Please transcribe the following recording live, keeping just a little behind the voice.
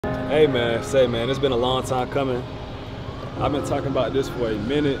Hey man, say man, it's been a long time coming. I've been talking about this for a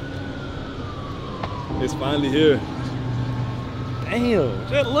minute. It's finally here. Damn,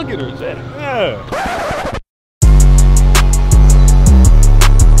 just look at her, just, yeah.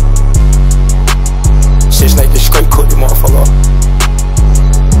 Shit's like the straight cook the motherfucker.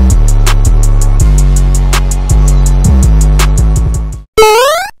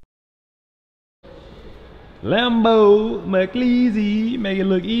 Lambo, make it easy, make it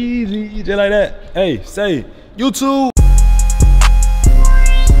look easy, just like that. Hey, say, YouTube.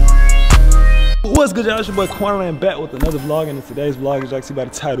 What's good, y'all? It's your boy Quan back with another vlog, and in today's vlog, as y'all can see by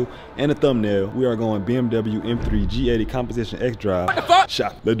the title and the thumbnail, we are going BMW M3 G80 Composition X Drive. What the fuck?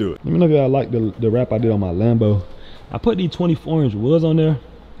 Shop. Let's do it. Let me know if y'all like the wrap I did on my Lambo. I put these 24-inch wheels on there,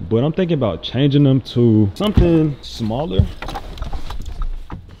 but I'm thinking about changing them to something smaller.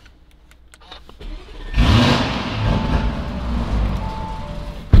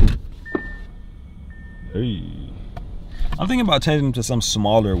 Hey, I'm thinking about changing them to some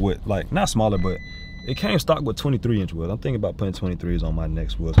smaller with, like, not smaller, but it came stock with 23-inch wheels. I'm thinking about putting 23s on my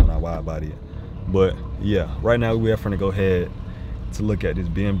next wheels when I wide body it. But yeah, right now we are going to go ahead to look at this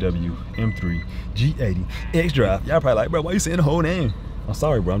BMW M3 G80 X Drive. Y'all probably like, bro, why you saying the whole name? I'm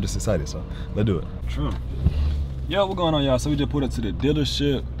sorry, bro, I'm just excited, so let's do it. True. Yo, what's going on, y'all? So we just put it to the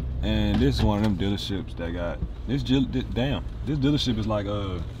dealership, and this is one of them dealerships that got this. Damn, this dealership is like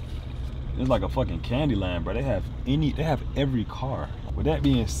it's like a fucking candy land, bro. They have every car. With that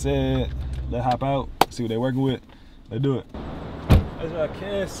being said, let's hop out, see what they're working with. Let's do it. As y'all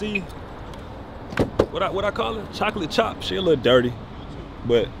can see, what I call it, chocolate chop. She a little dirty,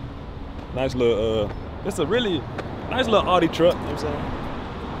 but nice little. It's a really nice little Audi truck. You know what I'm saying?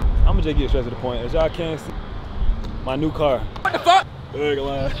 I'm gonna just get straight to the point. As y'all can see, my new car. What the fuck?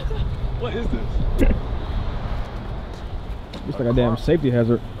 What is this? It's like a damn safety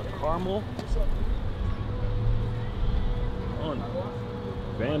hazard. Caramel on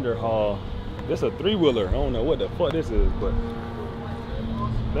Vanderhall. This a 3-wheeler. I don't know what the fuck this is, but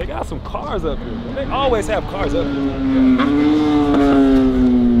they got some cars up here. They always have cars up here.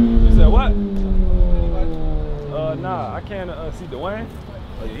 You said what? Nah, I can't see Dwayne.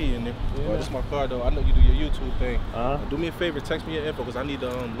 Oh, yeah, he in there. Yeah. Well, this is my car though. I know you do your YouTube thing. Do me a favor, text me your info, because I need to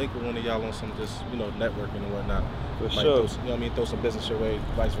link with one of y'all on some just, you know, networking and whatnot. For like sure. You know what I mean? Throw some business your way,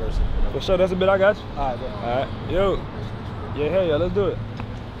 vice versa. You know? For sure, that's a bit I got you. All right, bro. All right. Yo. Yeah, hey, yo, let's do it.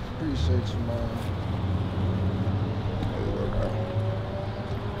 Appreciate you, man.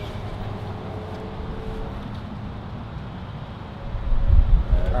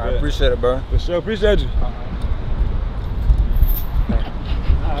 I appreciate it, bro. For sure, appreciate you. Alright.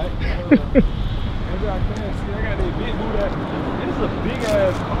 As y'all can see, I got that big boot ass. This is a big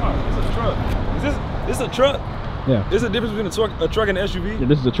ass car. It's a truck. Is this a truck? Yeah. There's a difference between a truck and an SUV? Yeah,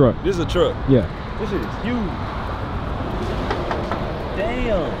 this is a truck. This is a truck. Yeah. This shit is huge.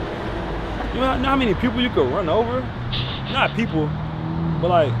 Damn. You know how many people you could run over? Not people, but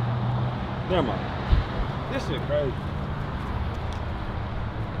like, never mind. This shit crazy.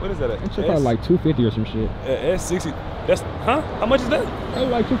 What is that? It's probably like 250 or some shit. S60. That's, huh? How much is that? Probably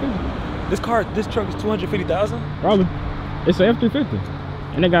like 250. This truck is 250,000? Probably. It's an F350.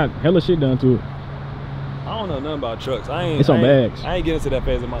 And they got hella shit done to it. I don't know nothing about trucks. It's on bags. I ain't getting to that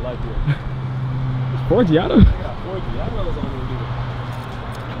phase in my life yet. It's 4 Giotto. I got 4 Giotto. I realize I don't even do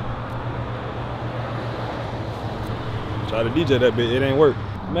that. Try to DJ that bit, it ain't work.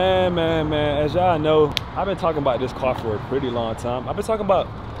 Man, as y'all know, I've been talking about this car for a pretty long time. I've been talking about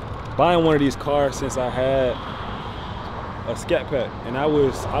buying one of these cars since I had a Scat Pack, and I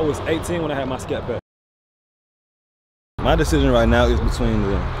was 18 when I had my Scat Pack. My decision right now is between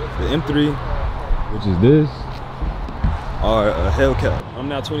the M3, which is this, or a Hellcat. I'm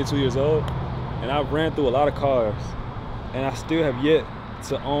now 22 years old, and I've ran through a lot of cars, and I still have yet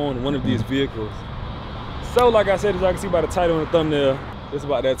to own one of these vehicles. So, like I said, as y'all can see by the title and the thumbnail, it's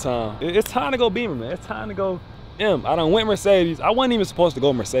about that time. It's time to go Beamer, man. It's time to go M. I done went Mercedes. I wasn't even supposed to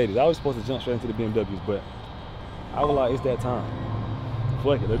go Mercedes. I was supposed to jump straight into the BMWs, but I was like, it's that time.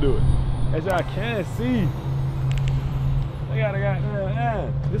 Fuck it, let's do it. As y'all can see, they got a goddamn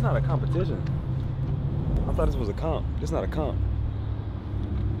ad. This is not a competition. I thought this was a comp. This is not a comp.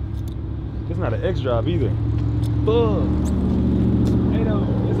 This is not an X Drive either. Fuck. Hey though,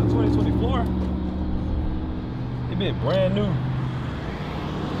 it's a 2024. It been brand new.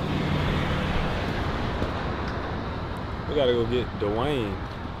 We gotta go get Dwayne.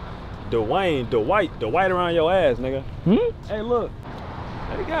 Dwight around your ass, nigga. Hey, look.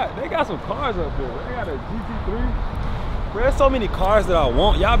 They got some cars up there. They got a GT3. Bro, there's so many cars that I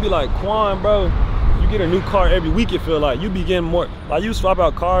want. Y'all be like, Quan, bro, you get a new car every week, it feel like. You be getting more, like you swap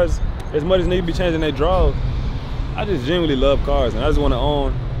out cars as much as niggas be changing their draws. I just genuinely love cars, and I just want to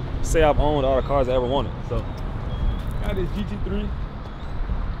own, say I've owned all the cars I ever wanted. So, got this GT3.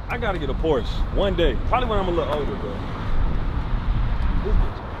 I gotta get a Porsche one day, probably when I'm a little older, bro. This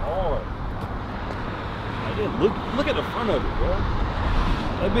bitch hard. Like, look at the front of it, bro.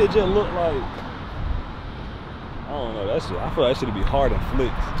 That bitch just look like, I don't know, that shit. I feel like that shit would be hard and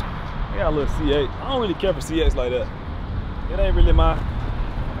flicks. I got a little C8. I don't really care for C8s like that. It ain't really my, you know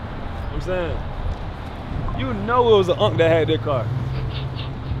what I'm saying? You know it was an unk that had that car.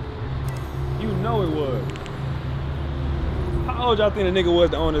 You know it was. How old y'all think the nigga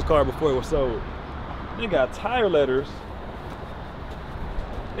was to own this car before it was sold? Nigga got tire letters.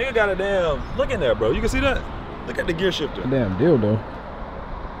 Nigga got a damn, look in there, bro. You can see that? Look at the gear shifter. Damn dildo.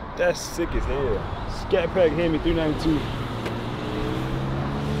 That's sick as hell. Scat Pack Hemi 392.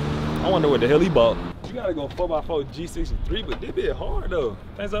 I wonder what the hell he bought. You gotta go 4x4 G63, but this bit hard though.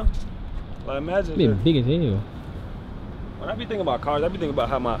 Think so? Like imagine. It's big as hell. When I be thinking about cars, I be thinking about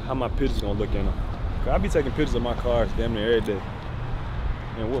how my pictures gonna look in them. Cause I be taking pictures of my cars damn near every day.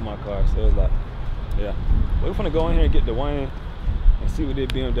 And with my cars, so it's like, yeah. We're gonna go in here and get the Wayne and see what this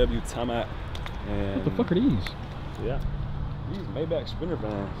BMW time at. And What the fuck are these? yeah, these Maybach Sprinter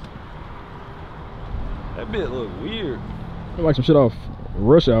vans. That bit look weird. Look like some shit off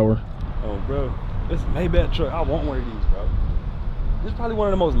Rush Hour. Oh, bro, this Maybach truck, I want one of these, bro. This is probably one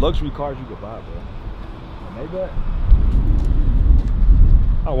of the most luxury cars you could buy, bro. A Maybach.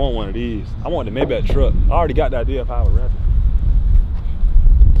 I want one of these. I want the Maybach truck. I already got the idea of how I would wrap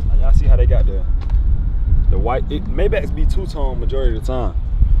it. Like, y'all see how they got the white. Maybachs be two-tone majority of the time.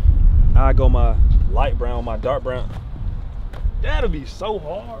 I go my light brown, my dark brown. That'll be so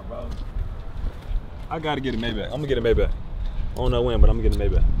hard, bro. I gotta get a Maybach. I'm gonna get a Maybach. I don't know when, but I'm gonna get a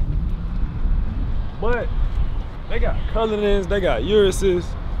Maybach. But they got Cullinans, they got Urises.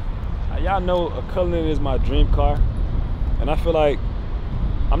 Y'all know a Cullinan is my dream car. And I feel like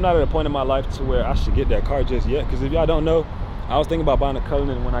I'm not at a point in my life to where I should get that car just yet. Because if y'all don't know, I was thinking about buying a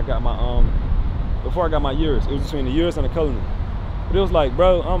Cullinan when I got my, before I got my Urus. It was between the Urus and the Cullinan. But it was like,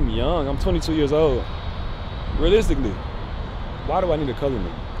 bro, I'm young, I'm 22 years old. Realistically, why do I need a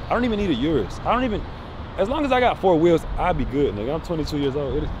Cullinan? I don't even need a Urus. I don't even, as long as I got 4 wheels, I'd be good, nigga. I'm 22 years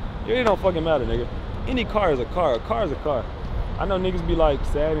old. It don't fucking matter, nigga. Any car is a car is a car. I know niggas be like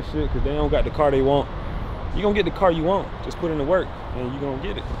sad and shit because they don't got the car they want. You gonna get the car you want, just put in the work and you gonna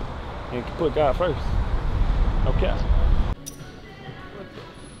get it. And put God first. Okay. What the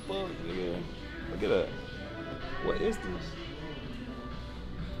fuck, nigga? Look at that. What is this?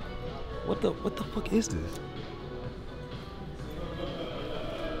 What the fuck is this?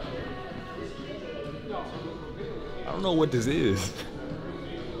 I don't know what this is.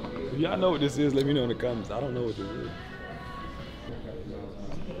 If y'all know what this is, let me know in the comments. I don't know what this is.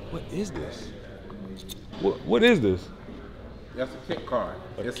 What is this? What is this? That's a kit car.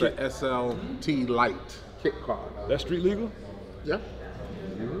 It's an SLT light kit car. That's street legal? Yeah.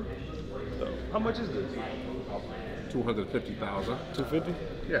 So, how much is this? 250,000. 250?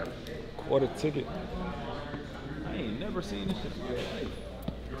 Yeah. Quarter ticket. I ain't never seen this shit before.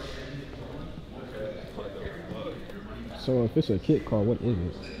 So if it's a kit car, what is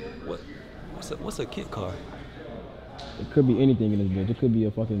it? What's a kit car? It could be anything in this bitch. It could be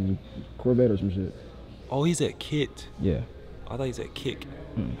a fucking Corvette or some shit. Oh, he said kit. Yeah. I thought he said kick.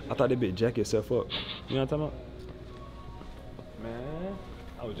 I thought that bitch jack itself up. You know what I'm talking about? Man,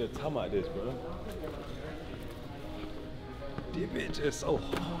 I was just talking about this, bro. This bitch is so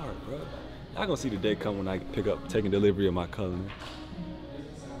hard, bro. Y'all gonna see the day come when I pick up, taking delivery of my Cullinan.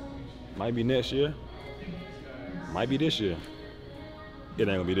 Might be next year. Might be this year. It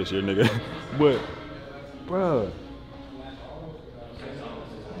ain't gonna be this year, nigga. But, bro,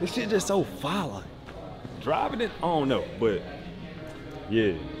 this shit just so fire. Driving it, I don't know, but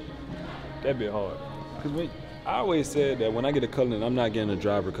yeah, that bit hard. Cause I always said that when I get a Cullinan, I'm not getting a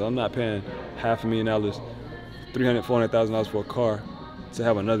driver, cause I'm not paying $500,000, $300,000, $400,000 for a car to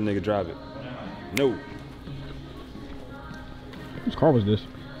have another nigga drive it. No. Whose car was this?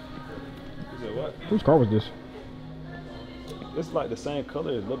 You said what? Whose car was this? It's like the same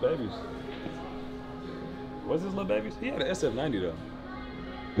color as Lil Baby's. Was this Lil Baby's? He had an SF90 though.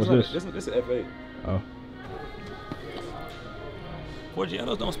 What's this? This is an F8. Oh.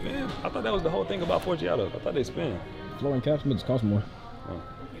 Forgiatos don't spin. I thought that was the whole thing about Forgiatos. I thought they spin. Flooring caps cost more. Oh.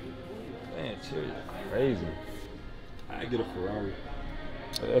 Man, chill, crazy. I get a Ferrari.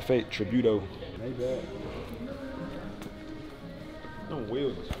 An F8 Tributo. Maybe. Them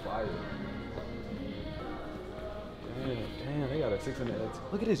wheels is fire. Damn, they got a 600X.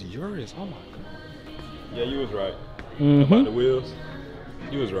 Look at this Urus. Oh my god. Yeah, you was right. Mm-hmm. About the wheels.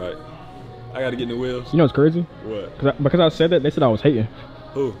 You was right. I gotta get new wheels. You know what's crazy? What? Because I said that, they said I was hating.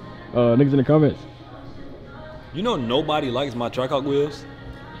 Who? Niggas in the comments. You know nobody likes my Trichalk wheels?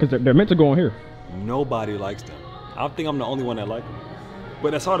 Because they're meant to go on here. Nobody likes them. I think I'm the only one that like them.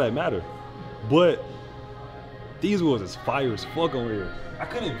 But that's all that matter. But these wheels is fire as fuck on here. I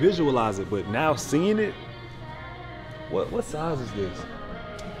couldn't visualize it, but now seeing it, what size is this?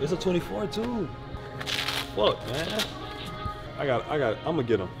 It's a 24 too. Fuck, man. I'm gonna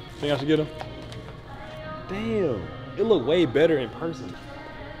get them. Think I should get them? Damn, it look way better in person.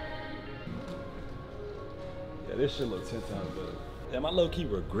 Yeah, this shit look 10 times better. Damn, I low-key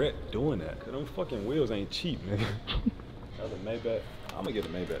regret doing that, cause them fucking wheels ain't cheap, nigga. That's a Maybach. I'm gonna get a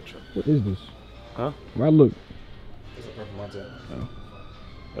Maybach truck. What is this? Huh? Where I look? It's a Purple Mountain. Oh.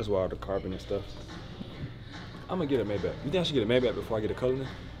 That's why all the carbon and stuff. I'm gonna get a Maybach. You think I should get a Maybach before I get a Cullinan?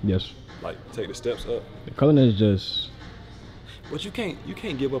 Yes. Like take the steps up. The Cullinan is just. But you can't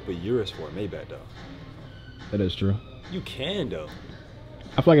give up a Urus for a Maybach though. That is true. You can though.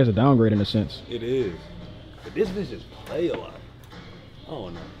 I feel like it's a downgrade in a sense. It is. But this bitch just play a lot. I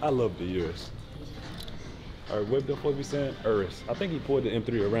don't know. I love the Urus. All right, what the fuck we saying? Urus. I think he pulled the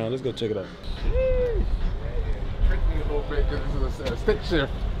M3 around. Let's go check it out. Tricked me a little bit because this is a stick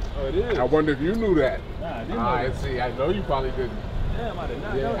shift. Oh, it is? I wonder if you knew that. Nah, I didn't know I that. see. I know you probably didn't. Damn, I did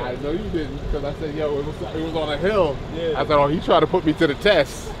not know Yeah, that. I know you didn't because I said, yo, it was on a hill. Yeah. I thought, oh, he tried to put me to the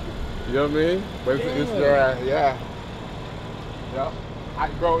test. You know what I mean? But it's yeah.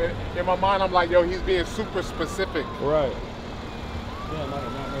 Bro, in my mind, I'm like, yo, he's being super specific. Right. Damn, I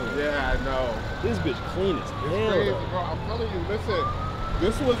did not know that. Yeah, I know. This bitch clean as It's hell. crazy, though. bro. I'm telling you, listen,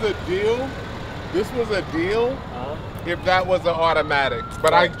 this was a deal. This was a deal if that was an automatic.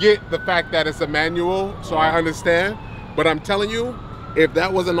 But I get the fact that it's a manual, so I understand. But I'm telling you, if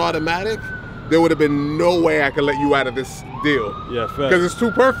that was an automatic, there would have been no way I could let you out of this deal. Yeah, fact. Because it's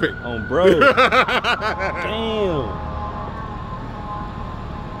too perfect. Oh, bro. Damn.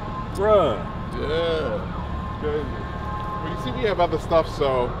 Bruh. Yeah. Crazy. But you see, we have other stuff,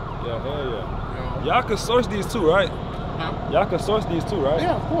 so. Yeah, hell yeah. You know. Y'all can source these too, right? Huh? Y'all can source these too, right?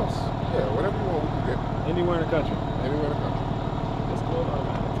 Yeah, of course. Yeah, whatever you want, we can get. Anywhere in the country. Anywhere in the country. What's going on,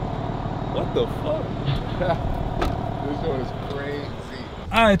 man? What the fuck? This joint is crazy.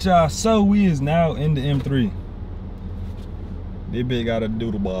 All right, y'all. So we is now in the M3. They bit got a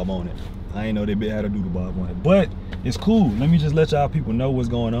doodle bob on it. I ain't know they bit had a doodle bob on it, but it's cool. Let me just let y'all people know what's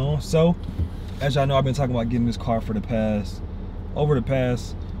going on. So, as y'all know, I've been talking about getting this car for over the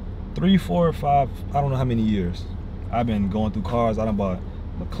past 3, 4, 5, I don't know how many years. I've been going through cars. I done bought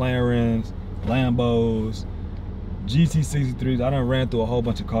McLarens, Lambos, GT63s. I done ran through a whole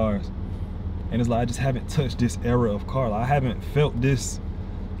bunch of cars. And it's like, I just haven't touched this era of car. Like, I haven't felt this.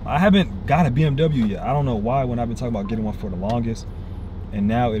 I haven't got a BMW yet. I don't know why when I've been talking about getting one for the longest. And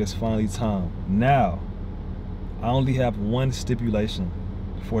now it is finally time. Now, I only have one stipulation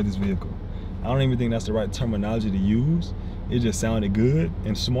for this vehicle. I don't even think that's the right terminology to use. It just sounded good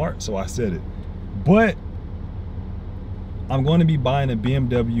and smart, so I said it. But I'm going to be buying a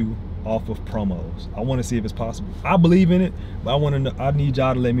BMW off of promos. I want to see if it's possible. I believe in it, but I need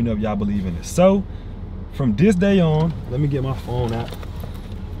y'all to let me know if y'all believe in it. So from this day on, let me get my phone out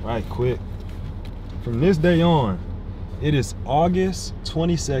right quick. From this day on, it is August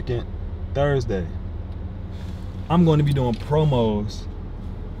 22nd, Thursday. I'm going to be doing promos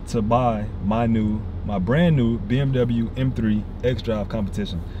to buy my brand new BMW M3 X-Drive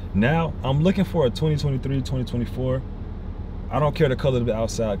competition. Now, I'm looking for a 2023, 2024. I don't care the color of the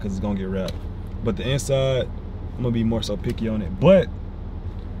outside because it's gonna get wrapped. But the inside, I'm gonna be more so picky on it. But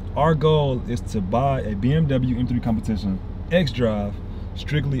our goal is to buy a BMW M3 competition X-Drive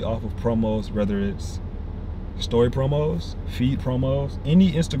strictly off of promos, whether it's story promos, feed promos,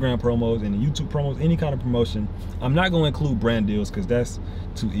 any Instagram promos, any YouTube promos, any kind of promotion. I'm not going to include brand deals because that's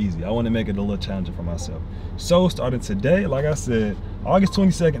too easy. I want to make it a little challenging for myself. So starting today, like I said, August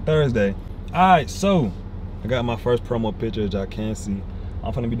 22nd, Thursday. All right, so I got my first promo picture, as y'all can see.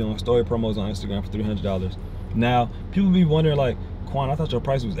 I'm going to be doing story promos on Instagram for $300. Now, people be wondering like, Quan, I thought your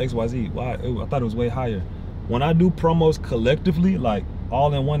price was XYZ. Why? I thought it was way higher. When I do promos collectively, like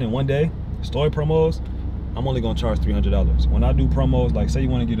all in one day, story promos, I'm only gonna charge $300. When I do promos, like say you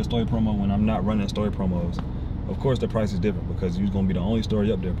wanna get a story promo when I'm not running story promos, of course the price is different because you're gonna be the only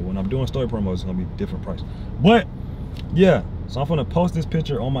story up there. But when I'm doing story promos, it's gonna be a different price. But yeah, so I'm gonna post this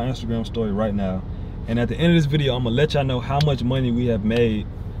picture on my Instagram story right now. And at the end of this video, I'm gonna let y'all know how much money we have made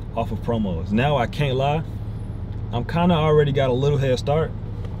off of promos. Now I can't lie, I'm kinda already got a little head start.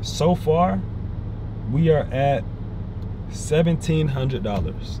 So far, we are at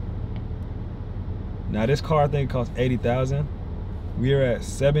 $1,700. Now this car I think costs $80,000. We are at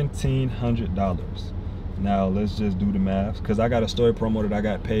 $1,700. Now let's just do the math, because I got a story promo that I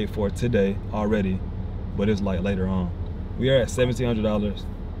got paid for today already, but it's like later on. We are at $1,700,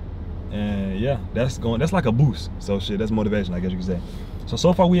 and yeah, that's like a boost. So shit, that's motivation, I guess you could say.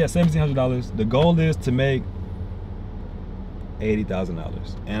 So far we at $1,700. The goal is to make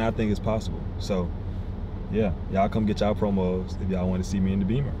 $80,000, and I think it's possible. So yeah, y'all come get y'all promos if y'all want to see me in the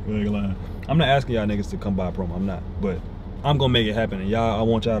Beamer. I'm not asking y'all niggas to come buy a promo, I'm not, but I'm gonna make it happen, and y'all, I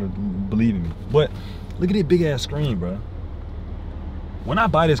want y'all to believe in me. But look at this big ass screen, bro. When I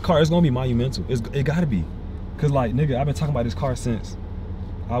buy this car, it's gonna be monumental. It gotta be, cause like nigga, I've been talking about this car since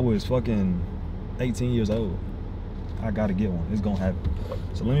I was fucking 18 years old. I gotta get one. It's gonna happen.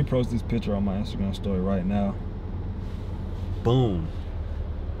 So let me post this picture on my Instagram story right now. Boom.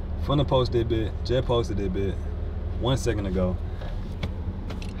 Finna post that bit. Jet posted that bit 1 second ago.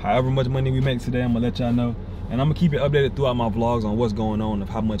 However much money we make today, I'm gonna let y'all know. And I'm gonna keep it updated throughout my vlogs on what's going on, of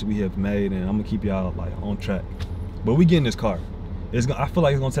how much we have made, and I'm gonna keep y'all like on track. But we getting this car. I feel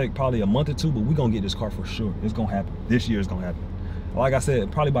like it's gonna take probably a month or two, but we gonna get this car for sure. It's gonna happen. This year it's gonna happen. Like I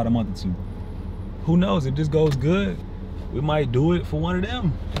said, probably about a month or two. Who knows, if this goes good, we might do it for one of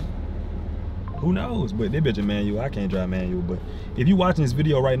them. Who knows? But this bitch a manual. I can't drive manual. But if you watching this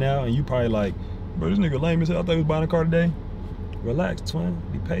video right now and you probably like, bro, this nigga lame as hell, I thought he was buying a car today. Relax, twin.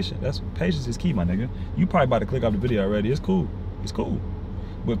 Be patient. Patience is key, my nigga. You probably about to click off the video already. It's cool. It's cool.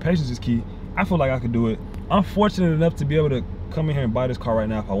 But patience is key. I feel like I could do it. I'm fortunate enough to be able to come in here and buy this car right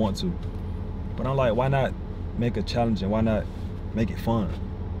now if I want to. But I'm like, why not make it challenging? Why not make it fun?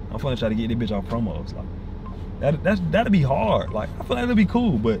 I'm finna try to get this bitch off promos. Like that'd be hard. Like I feel like that'd be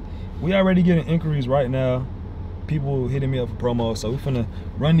cool, but we already getting inquiries right now. People hitting me up for promos, so we finna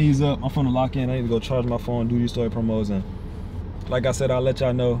run these up. I'm finna lock in. I need to go charge my phone, do these story promos, and like I said, I'll let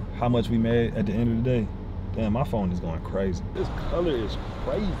y'all know how much we made at the end of the day. Damn, my phone is going crazy. This color is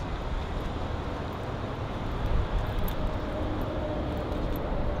crazy.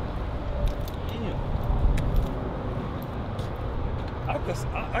 Damn.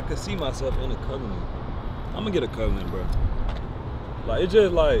 I could see myself in a Covenant. I'm gonna get a Covenant, bro. Like, it's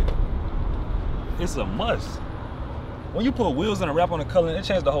just like, it's a must. When you put wheels and a wrap on a Covenant, it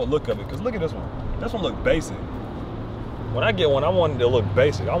changes the whole look of it. Cause look at this one. This one look basic. When I get one, I want it to look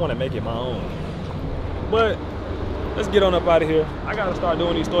basic. I want to make it my own. But let's get on up out of here. I gotta start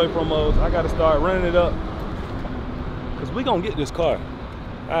doing these story promos. I gotta start running it up, cause we gonna get this car.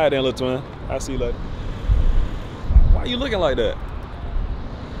 All right then, little twin. I'll see you later. Why are you looking like that?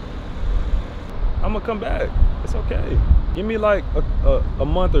 I'm gonna come back. It's okay. Give me like a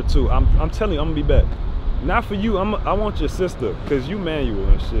month or two. I'm telling you, I'm gonna be back. Not for you. I want your sister, cause you manual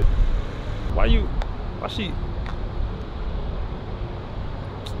and shit. Why she?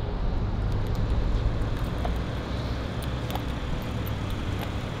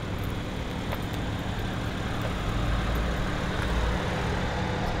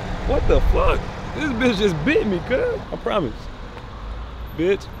 What the fuck? This bitch just bit me, cuz. I promise.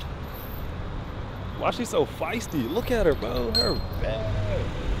 Bitch. Why she so feisty? Look at her, bro. Her bad.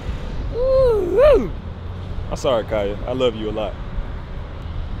 Woo. I'm sorry, Kaya. I love you a lot.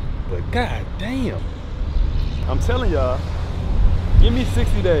 But god damn. I'm telling y'all, give me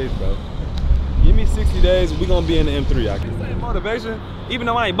 60 days, bro. Give me 60 days, we gonna be in the M3. I can say motivation, even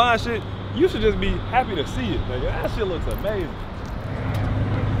though I ain't buying shit, you should just be happy to see it, nigga. That shit looks amazing.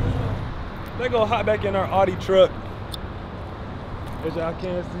 They go hop back in our Audi truck. As y'all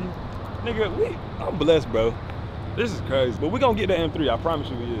can see. Nigga, I'm blessed, bro. This is crazy. But we gonna get that M3, I promise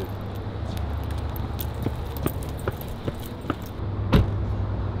you we is.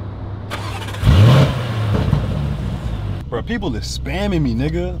 Bro, people is spamming me,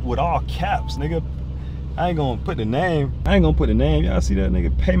 nigga, with all caps, nigga. I ain't gonna put the name. Y'all see that,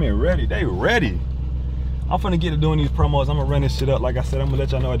 nigga? Payment ready. They ready. I'm finna get to doing these promos. I'm gonna run this shit up. Like I said, I'm gonna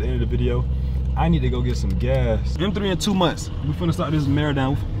let y'all know at the end of the video. I need to go get some gas. M3 in 2 months. We finna start this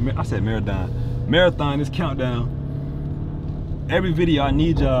marathon. I said marathon. Marathon, this countdown. Every video, I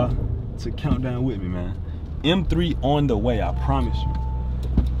need y'all to count down with me, man. M3 on the way, I promise you.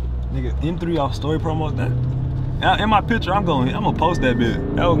 Nigga, M3 off story promos. That in my picture, I'm gonna post that bit.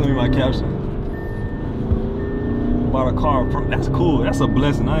 That was gonna be my caption. Bought a car. That's cool. That's a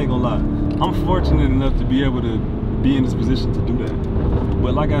blessing. I ain't gonna lie. I'm fortunate enough to be able to be in this position to do that.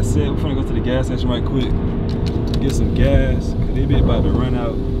 But like I said, we're gonna go to the gas station right quick, get some gas, cause they be about to run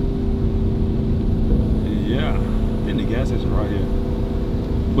out. And yeah, in the gas station right here.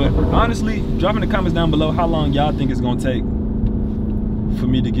 But honestly, drop in the comments down below how long y'all think it's gonna take for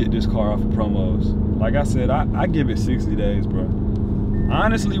me to get this car off of promos. Like I said, I give it 60 days, bro.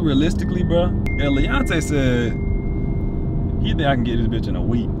 Honestly, realistically, bro, Leonte said he think I can get this bitch in a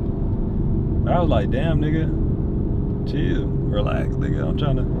week. But I was like, damn, nigga, chill, relax, nigga.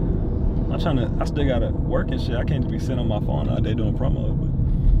 I still gotta work and shit. I can't just be sitting on my phone all day doing promos,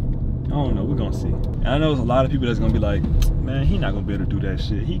 but I don't know, we're gonna see. And I know there's a lot of people that's gonna be like, man, he not gonna be able to do that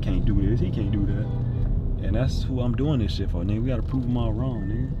shit. He can't do this, he can't do that. And that's who I'm doing this shit for, nigga. We gotta prove them all wrong,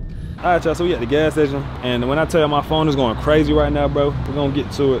 nigga. All right, y'all, so we at the gas station. And when I tell you my phone is going crazy right now, bro, we're gonna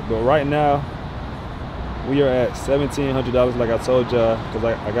get to it. But right now, we are at $1,700 like I told y'all, because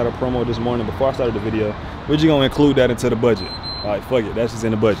I got a promo this morning before I started the video. We're just gonna include that into the budget. All right, fuck it, that's just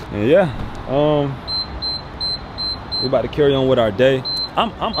in the budget. And yeah, we're about to carry on with our day.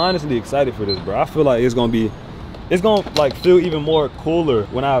 I'm honestly excited for this, bro. I feel like it's gonna like feel even more cooler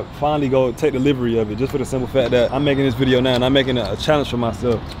when I finally go take delivery of it, just for the simple fact that I'm making this video now and I'm making a challenge for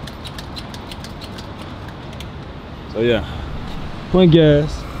myself. So yeah, putting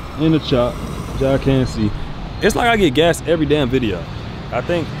gas in the chop, which y'all can't see. It's like I get gas every damn video. I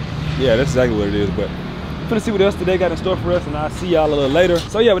think, yeah, that's exactly what it is, but I'm gonna see what else today got in store for us, and I'll see y'all a little later.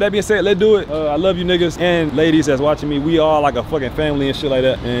 So yeah, with that being said, let's do it. I love you niggas and ladies that's watching me. We all like a fucking family and shit like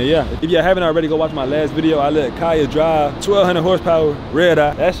that. And yeah, if you haven't already, go watch my last video. I let Kaya drive 1,200 horsepower, red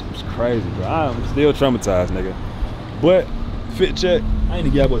eye. That shit was crazy, bro. I'm still traumatized, nigga. But fit check, I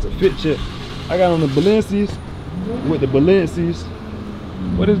ain't get what's a fit check. I got on the Balenci's with the Balenci's.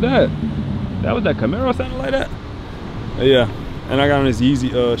 What is that? That was that Camaro sounding like that? Yeah, and I got on this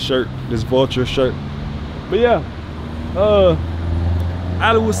Yeezy shirt, this Vulture shirt. But yeah,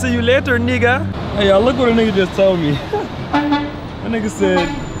 I will see you later, nigga. Hey y'all, look what a nigga just told me. That nigga said,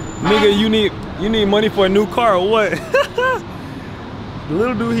 nigga, you need money for a new car or what?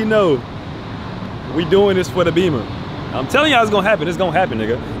 Little do he know, we doing this for the Beamer. I'm telling y'all it's gonna happen. It's gonna happen,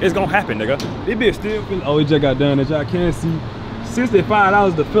 nigga. It's gonna happen, nigga. This bitch still feeling, oh, it just got done that y'all can't see.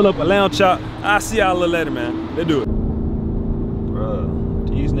 $65 to fill up a lounge chop. I'll see y'all a little later, man. Let's do it. Bruh,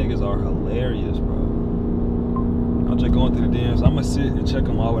 these niggas are hilarious, bro. I'm just going through the DMs. I'm gonna sit and check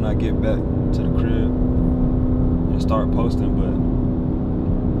them out when I get back to the crib and start posting, but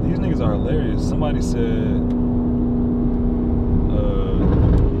these niggas are hilarious. Somebody said,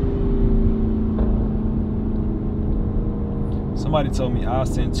 somebody told me I'll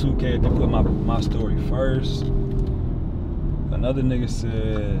send 2K if you put my story first. Another nigga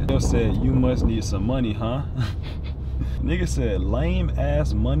said, you must need some money, huh? Nigga said, lame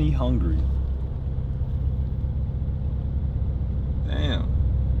ass money hungry. Damn.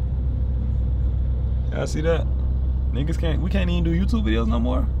 Y'all see that? Niggas we can't even do YouTube videos no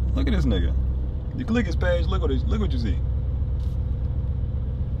more. Look at this nigga. You click his page, look what you see.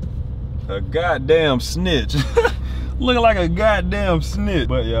 A goddamn snitch. Looking like a goddamn snitch.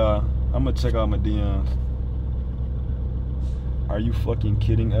 But y'all, I'm gonna check out my DMs. Are you fucking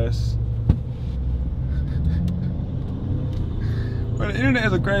kidding us? Bro, the internet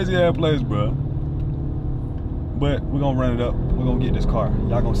is a crazy ass place, bro. But we're gonna run it up. We're gonna get this car.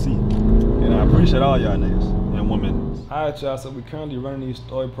 Y'all gonna see. And I appreciate all y'all niggas and women. Alright y'all, so we currently running these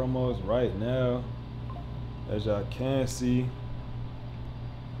story promos right now. As y'all can see,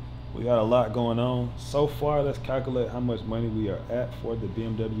 we got a lot going on. So far, let's calculate how much money we are at for the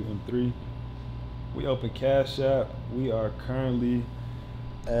BMW M3. We open Cash App. We are currently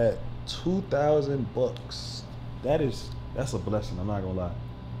at 2,000 bucks. That's a blessing, I'm not gonna lie.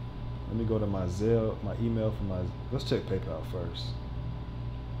 Let me go to my Zelle, my email for let's check PayPal first.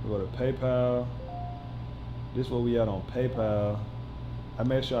 We go to PayPal. This is where we at on PayPal. I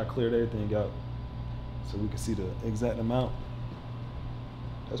made sure I cleared everything out so we can see the exact amount.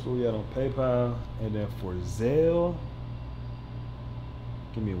 That's where we at on PayPal. And then for Zelle,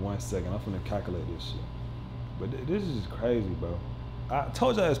 give me 1 second. I'm finna calculate this shit. But this is just crazy, bro. I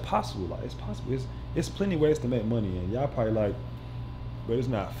told y'all it's possible. Like, it's possible. It's plenty ways to make money, and y'all probably like, but it's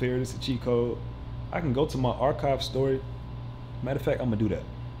not fair. This is a cheat code. I can go to my archive story. Matter of fact, I'm gonna do that.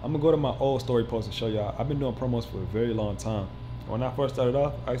 I'm gonna go to my old story post and show y'all. I've been doing promos for a very long time. When I first started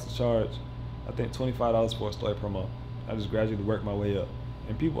off, I used to charge, I think, $25 for a story promo. I just gradually worked my way up.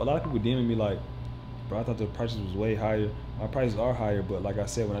 And a lot of people DMing me like, bro, I thought the prices was way higher. My prices are higher, but like I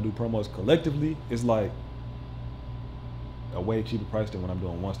said, when I do promos collectively, it's like a way cheaper price than when I'm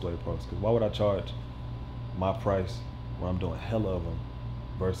doing one story post. Because why would I charge my price when I'm doing hella of them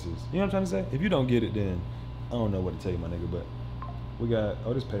versus, you know what I'm trying to say? If you don't get it, then I don't know what to tell you, my nigga. But we got,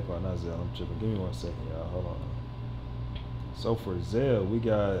 oh, this PayPal, not Zelle. I'm tripping. Give me 1 second, y'all. Hold on. So for Zelle,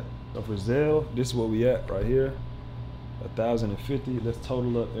 this is what we at right here. 1,050. Let's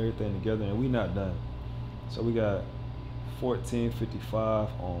total up everything together, and we not done. So we got 1,455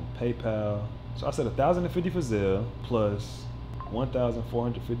 on PayPal. So I said 1,050 for Zelle plus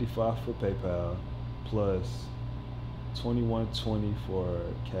 $1,455 for PayPal plus $21.20 for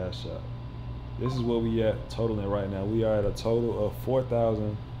Cash App. This is what we at totaling right now. We are at a total of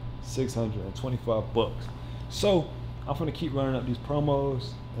 $4,625. So I'm gonna keep running up these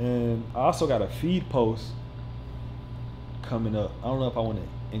promos, and I also got a feed post coming up. I don't know if I want to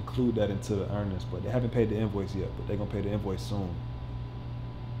include that into the earnings, but they haven't paid the invoice yet, but they're gonna pay the invoice soon.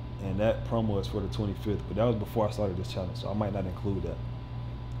 And that promo is for the 25th, but that was before I started this challenge, so I might not include that,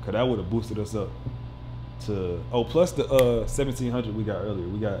 cause that would have boosted us up to, oh, plus the 1,700 we got earlier.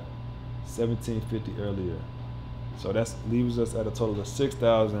 We got 1,750 earlier, so that leaves us at a total of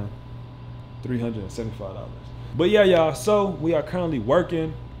 $6,375. But yeah, y'all, so we are currently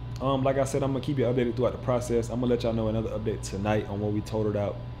working. Like I said, I'm gonna keep you updated throughout the process. I'm gonna let y'all know another update tonight on what we totaled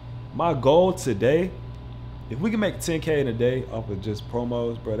out. My goal today, if we can make 10K in a day off of just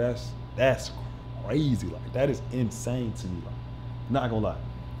promos, bro, that's crazy. Like, that is insane to me. Like, not gonna lie.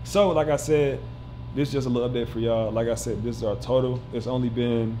 So like I said, this is just a little update for y'all. Like I said, this is our total. It's only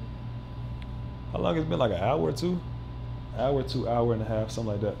been, how long it's been, like an hour or two? Hour and a half,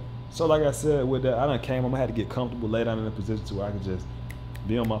 something like that. So like I said, with that, I done came, I'm gonna have to get comfortable, lay down in a position to where I can just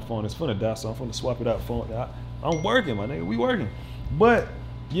be on my phone. It's finna die, so I'm finna swap it out phone. I'm working, my nigga, we working. But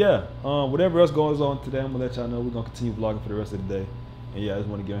yeah, whatever else goes on today, I'm gonna let y'all know. We're gonna continue vlogging for the rest of the day. And yeah, I just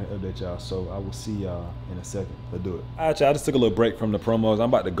want to get an update, y'all. So I will see y'all in a second. Let's do it. All right, y'all, I just took a little break from the promos. I'm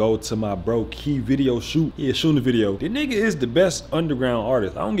about to go to my bro Key video shoot. He is shooting the video. The nigga is the best underground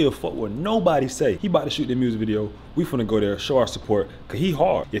artist. I don't give a fuck what nobody say. He about to shoot the music video. We finna go there, show our support, cause he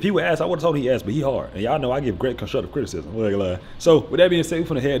hard. If he would ask, I would've told him he asked, but he hard. And y'all know I give great constructive criticism. So with that being said, we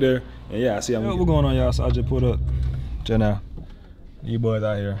finna head there. And yeah, I see how what's going on, y'all. So I just put up just now. You boys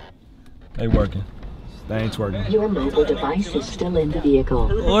out here, they working. They ain't twerking. Your mobile device is still in the vehicle.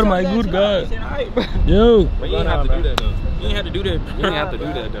 Oh my good God. Yo. But you ain't have to do that though. You ain't have to do that. You ain't have to do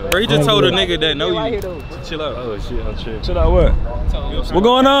that though. Bro, he just told a nigga that know you. Chill out. Oh shit, I'm chill. Chill out what? What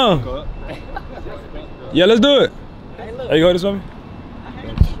going on? Yeah, let's do it. Hey, you hold this for me?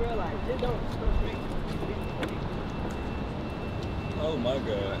 Oh my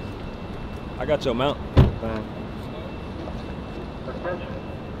God. I got your mount.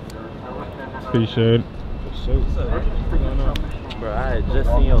 Appreciate it. Bro, I had just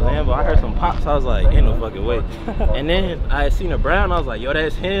seen your Lambo. I heard some pops. I was like, ain't no fucking way. And then I had seen a brown. I was like, yo,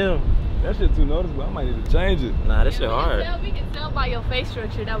 that's him. That shit too noticeable. I might need to change it. Nah, that shit hard. We can tell by your face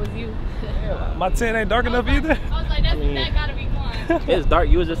structure that was you. Yeah, my tint ain't dark enough either. I was like, that gotta be Quan. It's dark.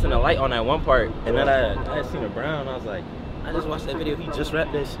 You was just in the light on that one part. And then I had seen a brown. I was like, I just watched that video. He just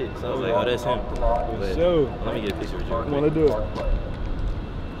rapped that shit. So I was like, oh, that's him. But sure. Let me get a picture with you. Come on, let's do it.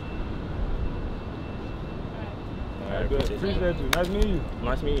 Alright, good. Appreciate you. Nice meeting you.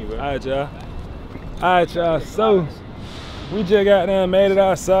 Nice meeting you, bro. Alright, y'all. Alright, y'all. So, we just got down, made it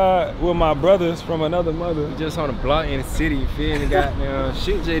outside with my brothers from another mother. We just on the block in the city, you feel me? Goddamn,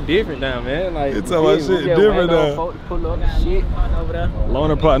 shit just different now, man. Like, it's all about shit different now. Pull up shit over there.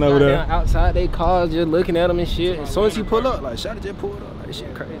 Loaner partner over there. Outside they cars, just looking at them and shit. As soon as you pull up, like, shot just pulled up. Like, this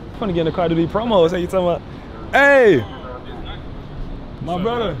shit crazy. I'm gonna get in the car to do these promos. Hey, you talking about? Hey! My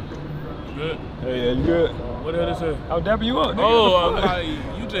brother. Good. Hey, yeah, you good? What did I say? How dapper you up? Oh, I'm like,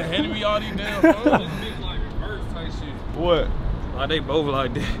 you just handed me all these damn phones. Like reverse type shit. What? Like they both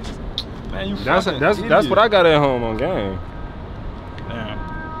like this. Man, you that's what I got at home on game. Damn.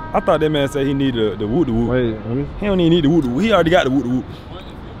 I thought that man said he needed the whoop the whoop. Wait, he don't even need the whoop the whoop. He already got the whoop the whoop.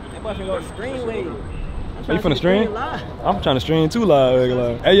 That boy finna go stream with you. Are you finna stream? I'm trying to stream too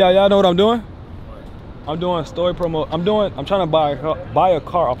live. Hey, y'all know what I'm doing? I'm doing story promo. I'm trying to buy a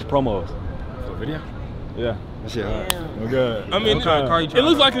car off the promos. For video? Yeah. That shit hard. Okay. I mean, what kind of car you trying to buy? It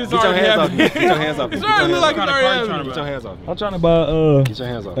looks like it's already happening. Get your hands off me. It's already look like it's already happening. Get your hands off me. I'm trying to buy Get your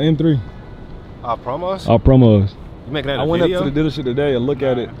hands off the M3. Off promos? Off promos. You making that I a went video? up to the dealership today and looked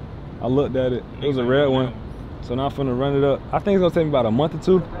at it. I looked at it. It was a red one. So now I'm finna run it up. I think it's gonna take me about a month or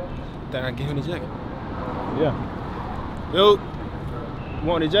two. Think I can give him the jacket? Yeah. Yo, you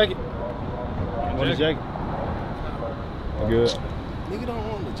want the jacket? Want the jacket? Good. Nigga don't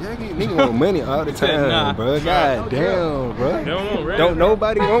want the jacket. Nigga want money all the time, nah, bro. God damn, bro. Don't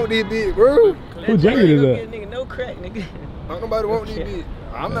nobody want this bitch, bro. Who jacket is that? Nigga, no crack, nigga. Don't nobody want this bitch.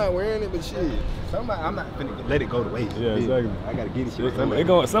 I'm not wearing it, but shit. Somebody, I'm not finna let it go to waste. Yeah, exactly. I gotta get it shit. It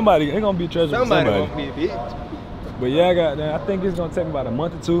gonna be treasure for somebody. Want me, bitch. But yeah, I think it's gonna take me about a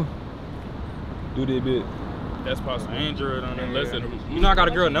month or two. Do this bit. That's possible. Android on unless it. You know I got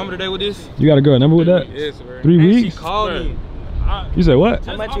a girl number today with this. You got a girl number with that? Yes, sir. 3 weeks? She called me. You said what?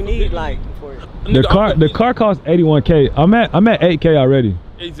 How much you need, like, for it? The car costs 81K. I'm at 8K already.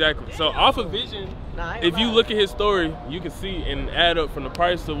 Exactly. So off of Vision. if you look at his story, you can see and add up from the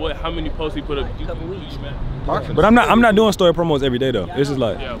price to how many posts he put up. But I'm not doing story promos every day though. It's just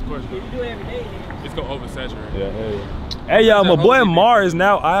like, yeah, of course. It's gonna oversaturate. Yeah, hey y'all, my boy Mar is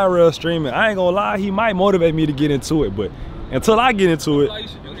now IRL streaming. I ain't gonna lie, he might motivate me to get into it, but until I get into it,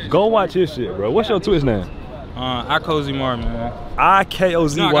 go watch his shit, bro. What's your Twitch name? IKOZMar, man.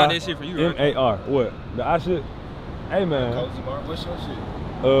 IKOZYMAR. What? The I shit? Hey man. What's your shit?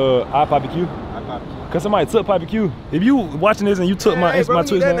 I Poppy Q. Cause somebody took Poppy Q. If you watching this and you took my bro, my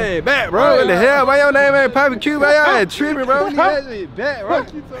Twitch that name back, bro. What the hell? Why your name ain't Poppy Q? Why y'all ain't tripping, bro? Need that shit back, bro.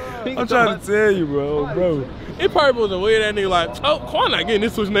 I'm trying to tell you, bro. It probably was a way that nigga like, oh, Quan not getting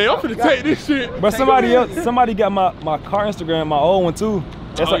this Twitch name. I'm finna take this shit. But somebody got my car Instagram, my old one too.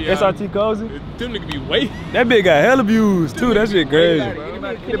 SRT Cozy. Them nigga be waiting. That bitch got hella views too. That shit crazy.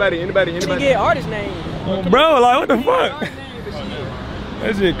 Anybody. She get artist name. Bro, like what the fuck?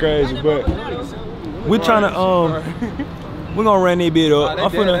 That shit crazy, but we're trying to we're gonna run that bit up.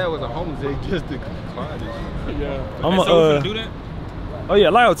 I'm finna. That was a homesick just to decline this. Yeah. I'm do that. Oh yeah,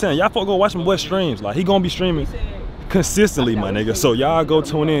 like I was telling y'all, folk go watch my boy streams. Like he gonna be streaming consistently, my nigga. So y'all go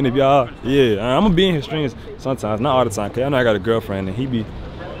tune in if y'all. Yeah, I'm gonna be in his streams sometimes, not all the time. Cause I know I got a girlfriend and he be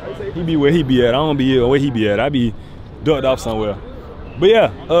where he be at. I don't be where he be at. I be ducked off somewhere. But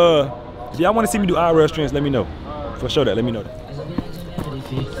yeah, if y'all want to see me do IRL streams, let me know. For sure that. Let me know that.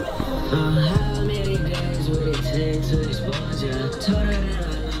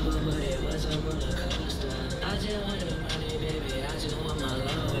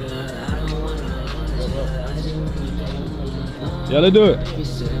 Yeah, let's do it.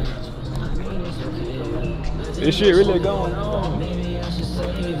 This shit really going on.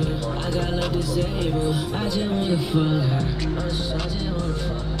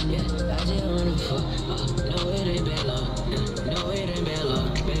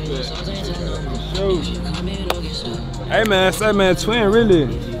 Hey man, say man, Twin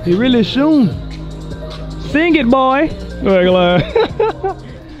he really shooting. Sing it, boy.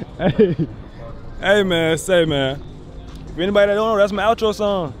 Hey man, say man. If anybody that don't know, that's my outro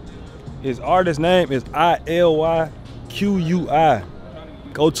song. His artist name is ILYQUI.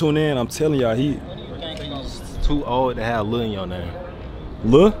 Go tune in. I'm telling y'all, he too old to have Lil in your name.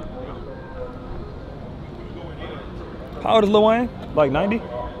 Lil? How old is Lil Wayne? Like 90?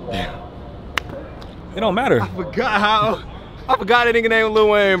 It don't matter. I forgot that nigga name was Lil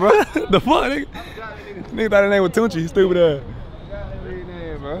Wayne, bro. The fuck, nigga? Nigga thought his name was Tunchi, stupid ass.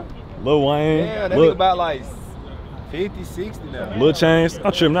 Lil Wayne. Yeah, that nigga about like 50, 60 now. Lil Chains.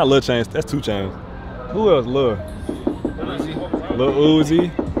 I'm tripping, not Lil Chains. That's 2 Chains. Who else? Lil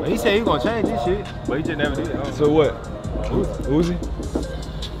Uzi. Well, he said he gonna change this shit, but he just never did it. So what? Uzi?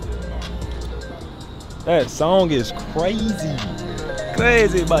 That song is crazy.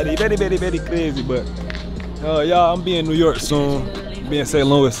 Crazy, buddy. Very crazy. But y'all, I'm being New York soon. Being St.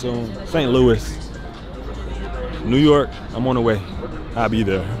 Louis soon. St. Louis. New York, I'm on the way. I'll be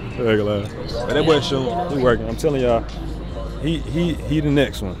there. But that boy soon, he working. I'm telling y'all, he the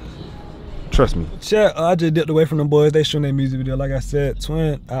next one. Trust me. Chat, I just dipped away from them boys. They shooting their music video. Like I said,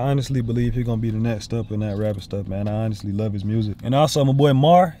 Twin, I honestly believe he's gonna be the next up in that rapper stuff, man. I honestly love his music. And also my boy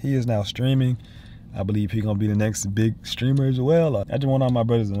Mar, he is now streaming. I believe he's gonna be the next big streamer as well. I just want all my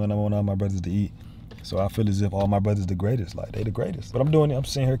brothers to win. I want all my brothers to eat. So I feel as if all my brothers the greatest, like they the greatest. But I'm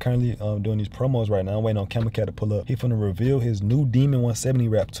sitting here currently doing these promos right now. I'm waiting on Camel Cat to pull up. He finna reveal his new Demon 170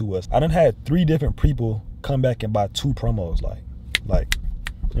 rap to us. I done had 3 different people come back and buy 2 promos, like, you know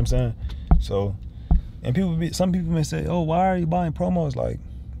what I'm saying? So, and some people may say, oh, why are you buying promos? Like,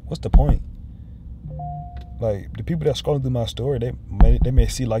 what's the point? Like, the people that scrolling through my story, they may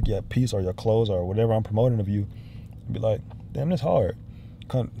see like your piece or your clothes or whatever I'm promoting of you, and be like, damn, that's hard.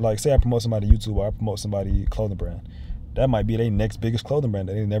 Like, say I promote somebody YouTube or I promote somebody clothing brand. That might be their next biggest clothing brand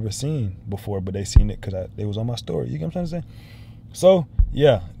that they never seen before, but they seen it because they was on my story. You get what I'm trying to say? So,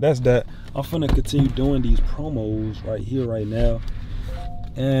 yeah, that's that. I'm finna continue doing these promos right here, right now.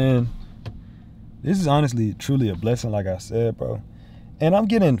 And this is honestly, truly a blessing, like I said, bro. And I'm not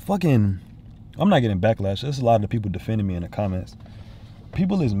getting backlash. There's a lot of the people defending me in the comments.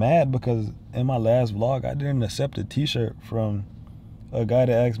 People is mad because in my last vlog, I didn't accept a t-shirt from a guy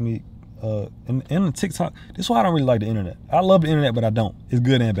that asked me in the TikTok. This is why I don't really like the internet. I love the internet, but I don't. It's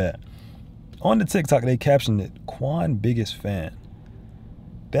good and bad. On the TikTok, they captioned it, Quan biggest fan.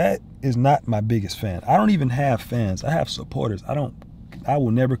 That is not my biggest fan. I don't even have fans. I have supporters. I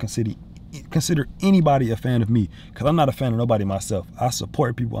will never consider anybody a fan of me because I'm not a fan of nobody myself. I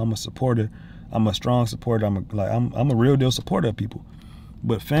support people. I'm a supporter. I'm a strong supporter. I'm a real deal supporter of people.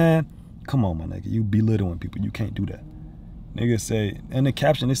 But fan, come on, my nigga. You belittling people. You can't do that. Nigga say, in the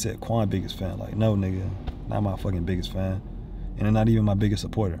caption it said Quan biggest fan. Like, no nigga, not my fucking biggest fan. And they're not even my biggest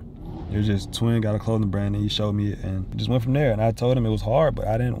supporter. They're just Twin got a clothing brand and he showed me it and just went from there. And I told him it was hard, but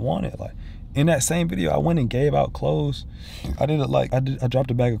I didn't want it. Like, in that same video, I went and gave out clothes. I did it like, I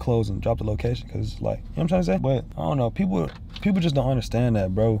dropped a bag of clothes and dropped the location because it's like, you know what I'm trying to say? But I don't know, people just don't understand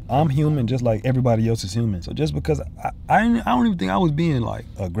that, bro. I'm human just like everybody else is human. So just because I don't even think I was being like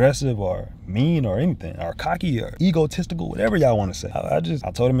aggressive or mean or anything, or cocky or egotistical, whatever y'all want to say.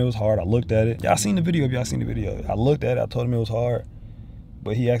 I told him it was hard. I looked at it. Y'all seen the video if y'all seen the video. I looked at it, I told him it was hard.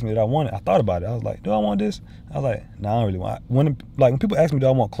 But he asked me did I want it. I thought about it. I was like, do I want this? I was like, nah, I don't really want it. When people ask me do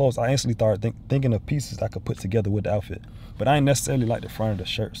I want clothes, I instantly started thinking of pieces I could put together with the outfit. But I ain't necessarily like the front of the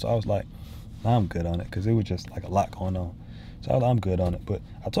shirt. So I was like, nah, I'm good on it. Because it was just like a lot going on. So I was like, I'm good on it. But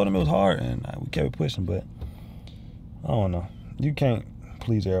I told him it was hard and we kept it pushing. But I don't know. You can't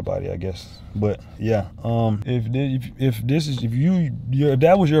please everybody, I guess. But yeah, if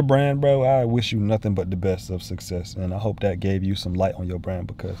that was your brand, bro, I wish you nothing but the best of success, and I hope that gave you some light on your brand,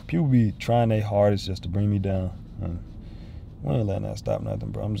 because people be trying their hardest just to bring me down, and we ain't letting that stop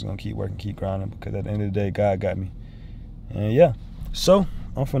nothing, bro. I'm just gonna keep working, keep grinding, because at the end of the day, God got me. And yeah, so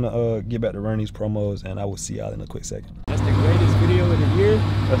I'm finna get back to running these promos, and I will see y'all in a quick second. That's the greatest video of the year.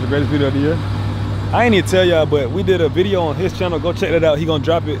 That's the greatest video of the year. I ain't need to tell y'all, but we did a video on his channel. Go check that out. He gonna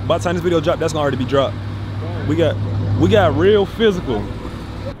drop it. By the time this video drop, that's gonna already be dropped. We got real physical.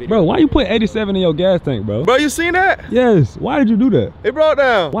 Bro, why you put 87 in your gas tank, bro? Bro, you seen that? Yes. Why did you do that? It broke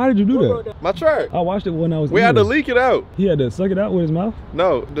down. Why did you do that? My track. I watched it when I was. We had to leak it out. He had to suck it out with his mouth?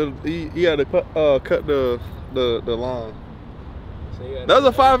 No, he had to cut the line. That was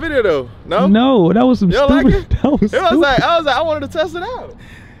a fire video though. No? No, that was some stupid. Like it? That was stupid. I was like, I wanted to test it out.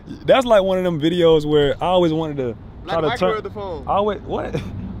 That's like one of them videos where I always wanted to try to turn the phone. I always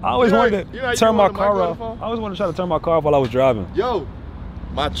wanted to turn my car off. I always wanted to try to turn my car off while I was driving. Yo,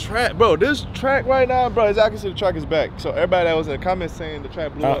 my track, bro. This track right now, bro, as I can see, the track is back. So everybody that was in the comments saying the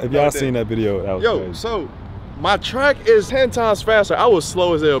track blew up. If y'all seen that video, that was crazy. So my track is 10 times faster. I was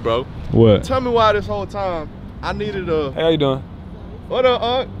slow as hell, bro. What? Tell me why this whole time I needed a. Hey, how you doing? What up,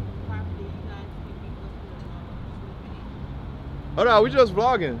 Unc? Oh no, we just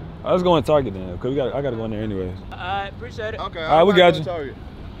vlogging. I was going to Target then, because I gotta go in there anyways. Alright, appreciate it. Okay, alright, we got you. Target.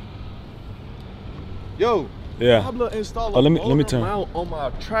 Yo, yeah. I'm gonna install let me turn. mount on my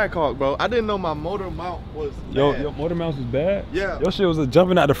Trackhawk, bro. I didn't know my motor mount was bad. Your motor mount was bad? Yeah. Your shit was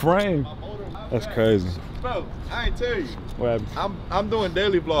jumping out the frame. That's crazy. Bro, I ain't tell you. What happened? I'm doing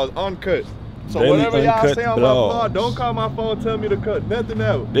daily vlogs, uncut. So daily whatever y'all say on vlogs. my vlog, don't call my phone and tell me to cut nothing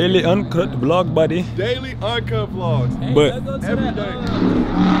out. Daily uncut vlog, buddy. Daily uncut vlogs. Hey, but every day.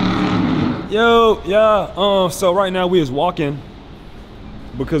 Yo, yeah. So right now we is walking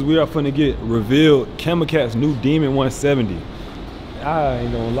because we are finna get revealed Chemicat's new Demon 170. I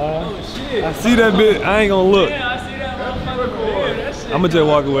ain't gonna lie. Oh shit. I see that bit. I ain't gonna look. Yeah, I see that. I'ma just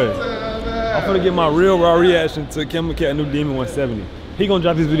walk away. I'm finna get my real raw reaction to Chemicat new Demon 170. He gonna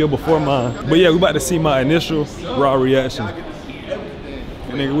drop this video before mine. But yeah, we about to see my initial raw reaction.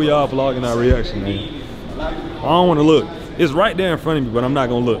 And nigga, we all vlogging our reaction, man. I don't wanna look. It's right there in front of me, but I'm not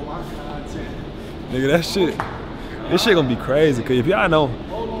gonna look. Nigga, this shit gonna be crazy. Cause if y'all know,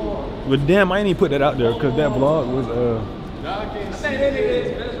 but damn, I ain't even put that out there cause that vlog was,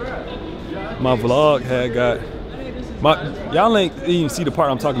 my vlog had got, y'all ain't even see the part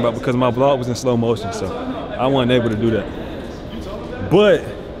I'm talking about because my vlog was in slow motion, so I wasn't able to do that. But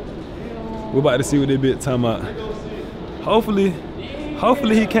we're about to see what they bit talking about. Hopefully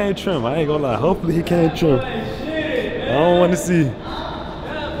he can't trim. I ain't gonna lie. Hopefully he can't trim. I don't want to see.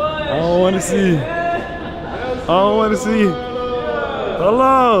 I don't want to see. I don't want to see.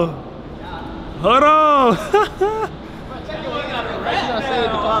 Hello. Hold on.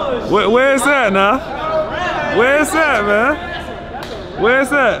 Where's that now? Where's that, man? Where's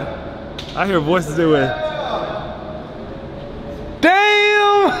that? I hear voices everywhere.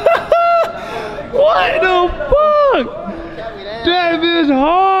 Damn! What the fuck? That bitch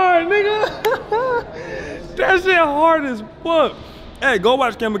hard, nigga. That shit hard as fuck. Hey, go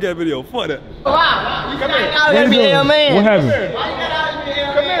watch Chemicat video. Fuck that. Wow. Come here. What happened?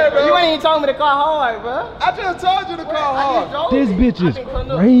 Come here, bro. You ain't even told me to call hard, bro. I just told you to call hard. This bitch is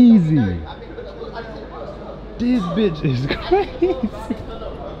crazy. This bitch is crazy.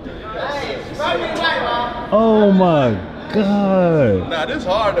 Oh my God. Nah, this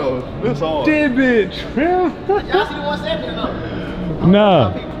hard though. This hard. This bitch. Y'all see the 170 though?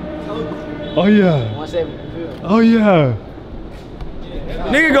 Nah. Oh yeah. 170. Oh yeah.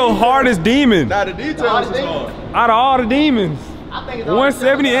 Nigga go hard as Demon. Nah, the details is hard. Out of all the demons. I think it's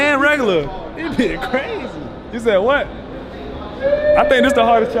 170 and regular. This bitch crazy. You said what? I think this the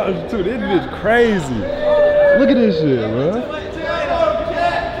hardest challenge too. This bitch crazy. Look at this shit, bro.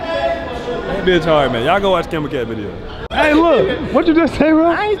 That bitch hard, man. Y'all go watch Camel Cat video. Hey, look. What you just say, bro?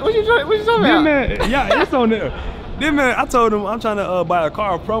 What you talking about? Man, yeah, it's on there. This man, I told him I'm trying to buy a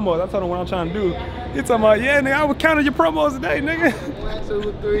car of promos. I told him what I'm trying to do. He talking about, yeah, nigga, I was counting your promos today, nigga. 1,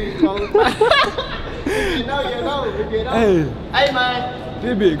 2, 3, 4, 5. You know. Hey, man.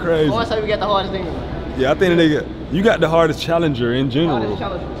 This bitch crazy. I want to say we got the hardest thing. Yeah, I think the nigga, you got the hardest challenger in general.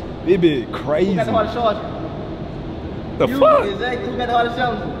 This bitch crazy. Who got the hardest charger? The fuck? Exactly. Who got the hardest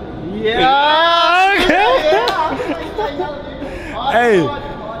challenger?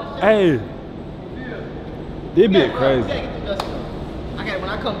 Hey. This bitch crazy. When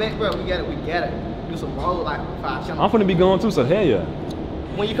I come back, bro, we gotta do some roll like 5 challenges. I'm finna be going too, so hell yeah.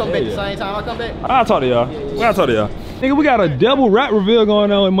 When you come back the same time I come back? I'll talk to y'all. I'll talk to y'all. Nigga, we got a double rap reveal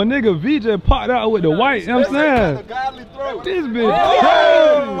going on, and my nigga VJ popped out with the white, you know what I'm saying? This bitch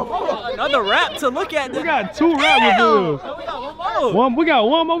crazy. Another rap to look at. We got 2 rap reveals. We got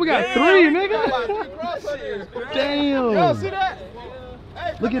one more, we got 3, nigga. Damn. Yo, see that?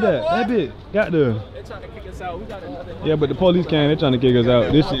 Look at that. That bitch got the. They trying to kick us out. We got another. Yeah, but the police came. They trying to kick us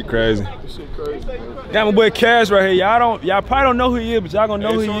out. This shit crazy. Got my boy Cash right here. Y'all probably don't know who he is, but y'all gonna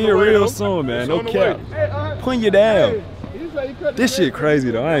know who he is real soon, man. No cap. Putting you down. This shit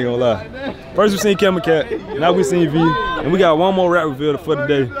crazy though. I ain't gonna lie. First we seen Camel Cat, now we seen V, and we got one more rap reveal for the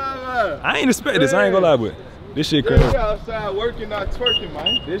day. I ain't expect this. I ain't gonna lie, but this shit crazy. We outside working, not twerking,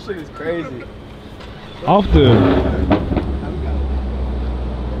 man. This shit is crazy. Off the.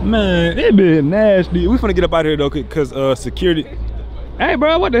 Man, it been nasty. We finna get up out of here though, cause security. Hey,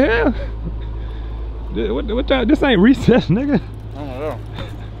 bro, what the hell? What this ain't recess, nigga. I don't know.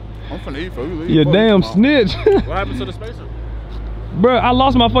 I'm finna eat for you. You damn snitch. What happened to the spacer? Bro, I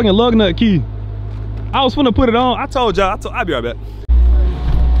lost my fucking lug nut key. I was finna put it on. I told y'all. I'll be right back.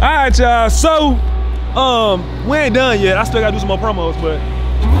 All right, y'all. So, we ain't done yet. I still gotta do some more promos, but.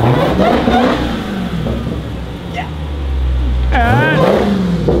 Yeah. All right.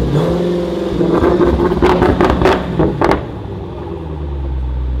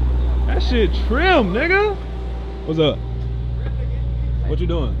 That shit trim, nigga. What's up? What you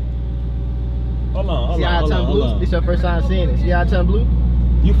doing? Hold on. This your first time seeing it. See how I turn blue?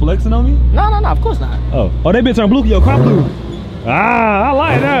 You flexing on me? No, of course not. Oh, they been turn blue, your car blue. Ah, I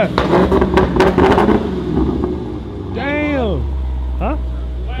like that. Damn. Huh?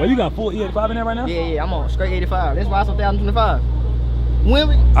 Well, you got full E85 in there right now? Yeah, I'm on straight 85. That's why I sold 1,025. When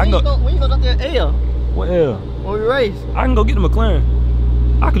you gonna up there L? What L? When we race. I can go get the McLaren.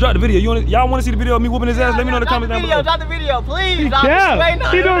 I can drop the video. Y'all want to see the video of me whooping his ass? Let me know in the comments down below. Drop the video, please. He doing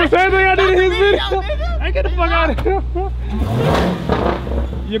the same thing I did in his video. Hey, get the fuck out of here.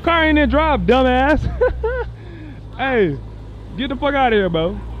 Your car ain't in drive, dumbass. Hey, get the fuck out of here,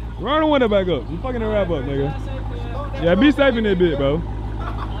 bro. Roll the window back up. You fucking the wrap up, nigga. Yeah, be safe in that bit, bro.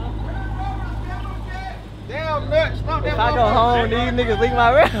 Damn nuts. If I go home, these niggas leave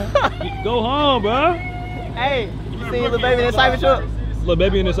my rap. Go home, bro. Hey, you seen Lil Baby in the cyber truck? Lil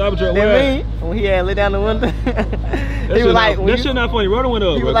Baby in the cyber truck. That me, when he had lit down the window. He was like, that shit not funny. Roll the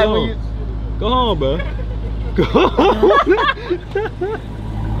window up, bro. Like, go home, bro. Go home.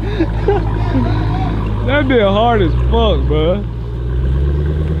 That bit hard as fuck, bro.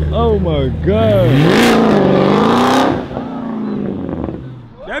 Oh my god.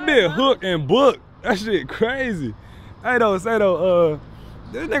 That bit hook and book. That shit crazy. Hey though, this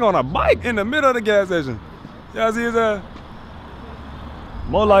nigga on a bike in the middle of the gas station. Y'all see his ass?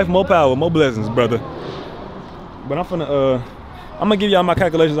 More life, more power, more blessings, brother. But I'm gonna give y'all my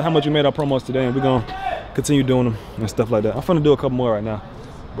calculations of how much we made our promos today, and we're gonna continue doing them and stuff like that. I'm finna do a couple more right now.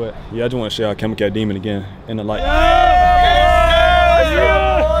 But yeah, I just wanna share out Camel Cat Demon again in the light.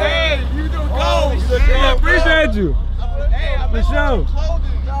 Hey, you do gold. Yeah, appreciate you. For sure.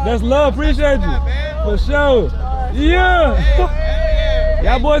 That's love, appreciate you. For sure. Yeah.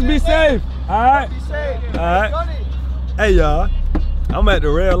 Y'all boys be safe. Alright? Alright. Hey y'all. I'm at the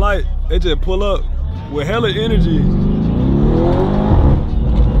red light. They just pull up with hella energy.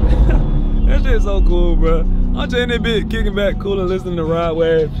 That shit's so cool, bro. I'm just in that bit, kicking back, cool and listening to Ride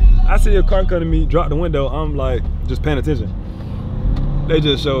Wave. I see a car coming to me, drop the window. I'm like, just paying attention. They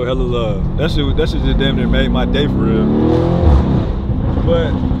just show hella love. That shit just damn near made my day for real.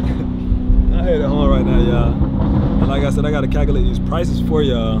 But I head home right now, y'all. And like I said, I gotta calculate these prices for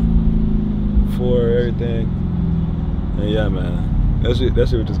y'all for everything. And yeah, man. That shit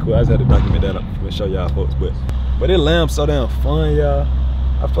was just cool. I just had to document that up and show y'all folks. But this lamb's so damn fun, y'all.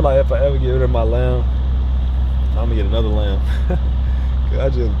 I feel like if I ever get rid of my lamb, I'm gonna get another lamb. Cause I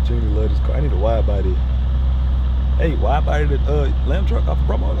just truly love this car. I need a wide body. Hey, why buy the lamb truck off a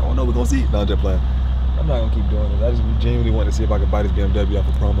promo? I don't know, we're gonna see. No, I'm just playing. I'm not gonna keep doing this. I just genuinely want to see if I can buy this BMW off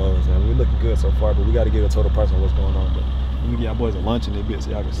of promos. And we're looking good so far, but we got to get a total price on what's going on. But let me get y'all boys a lunch in a bit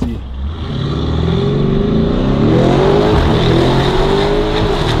so y'all can see.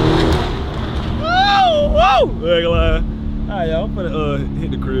 Whoa! Alright, y'all, I'm finna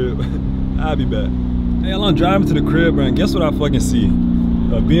hit the crib. I'll be back. Hey, y'all, I'm driving to the crib, bro, and guess what I fucking see?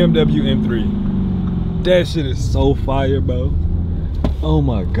 A BMW M3. That shit is so fire, bro. Oh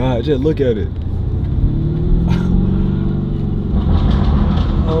my god, just look at it.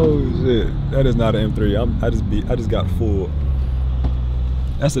 Oh shit, that is not an M3. I just got fooled.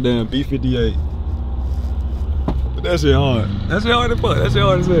 That's a damn B58. But that shit hard. That shit hard as fuck. That shit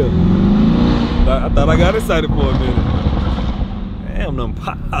hard as hell. I thought I got excited for a minute. Damn, them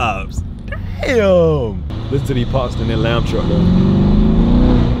pops. Damn. Listen to these pops in that lamb truck though.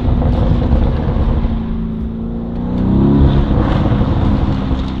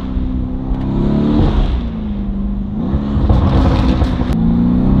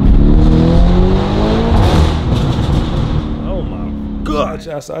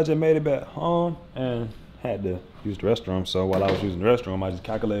 So I just made it back home and had to use the restroom. So while I was using the restroom, I just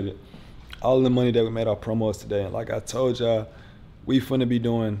calculated all of the money that we made off promos today. And like I told y'all, we finna be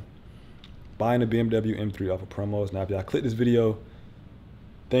buying a BMW M3 off of promos. Now if y'all click this video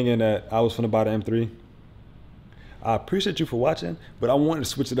thinking that I was finna buy the M3, I appreciate you for watching, but I wanted to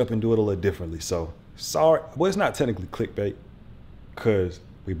switch it up and do it a little differently. So sorry, well, it's not technically clickbait because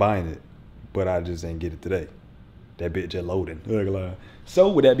we buying it, but I just didn't get it today. That bitch just loading. So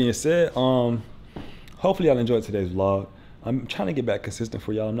with that being said, hopefully y'all enjoyed today's vlog. I'm trying to get back consistent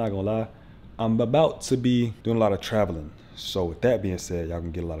for y'all, I'm not gonna lie. I'm about to be doing a lot of traveling. So with that being said, y'all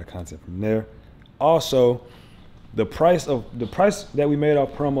can get a lot of content from there. Also, the price that we made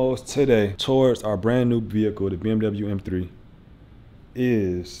off promos today towards our brand new vehicle, the BMW M3,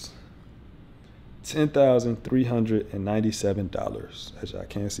 is $10,397. As y'all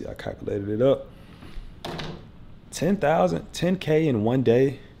can see, I calculated it up. 10K in one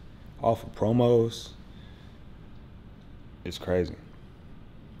day off of promos. It's crazy.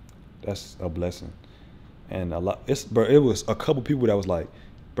 That's a blessing. And it was a couple people that was like,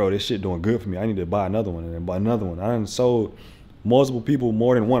 bro, this shit doing good for me. I need to buy another one and then buy another one. I done sold multiple people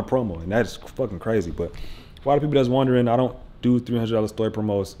more than one promo, and that's fucking crazy. But for a lot of people that's wondering, I don't do $300 story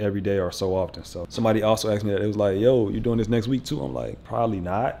promos every day or so often. So somebody also asked me that. It was like, yo, you doing this next week too? I'm like, probably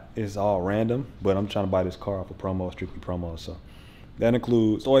not. It's all random, but I'm trying to buy this car off of promos, strictly promos. So that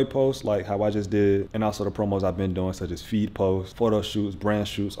includes story posts like how I just did, and also the promos I've been doing, such as feed posts, photo shoots, brand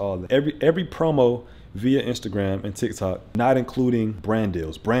shoots, all that. Every promo via Instagram and TikTok, not including brand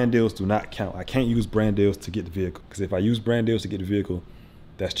deals. Brand deals do not count. I can't use brand deals to get the vehicle, because if I use brand deals to get the vehicle,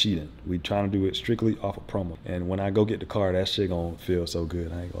 that's cheating. We trying to do it strictly off of promo. And when I go get the car, that shit gonna feel so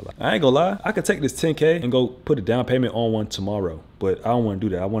good. I ain't gonna lie. I could take this 10K and go put a down payment on one tomorrow, but I don't want to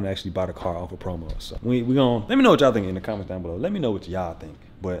do that. I want to actually buy the car off of promo. So we gonna, let me know what y'all think in the comments down below. Let me know what y'all think.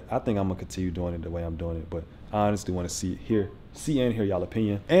 But I think I'm gonna continue doing it the way I'm doing it. But I honestly want to see and hear y'all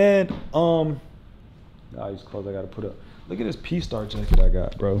opinion. And all these clothes I gotta put up. Look at this P-Star jacket I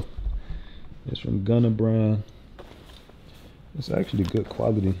got, bro. It's from Gunner brand. It's actually good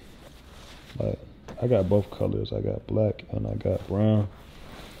quality. Like, I got both colors. I got black and I got brown.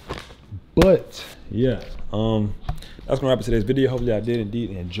 But yeah, that's gonna wrap up today's video. Hopefully I did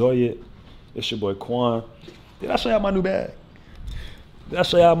indeed enjoy it. It's your boy Quan. Did I show y'all my new bag? Did I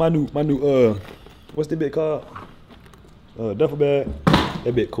show y'all my new what's the bit called? Duffel bag.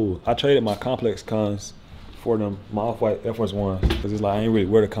 That bit cool. I traded my complex cons for them, my off-white Air Force Ones, because it's like I ain't really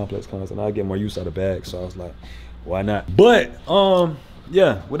wear the complex cons and I get more use out of the bag. So I was like, why not? But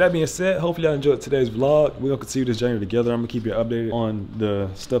yeah, with that being said, hopefully y'all enjoyed today's vlog. We're gonna continue this journey together. I'm gonna keep you updated on the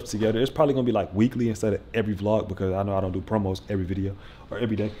stuff together. It's probably gonna be like weekly instead of every vlog, because I know I don't do promos every video or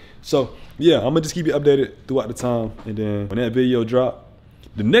every day. So yeah, I'm gonna just keep you updated throughout the time, and then when that video drop,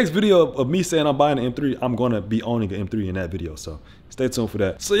 the next video of me saying I'm buying an M3, I'm gonna be owning an M3 in that video, so stay tuned for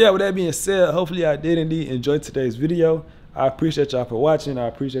that. So yeah, with that being said, hopefully I did indeed enjoy today's video. I appreciate y'all for watching. I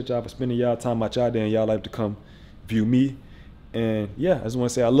appreciate y'all for spending y'all time out y'all day and y'all life to come view me. And yeah, I just want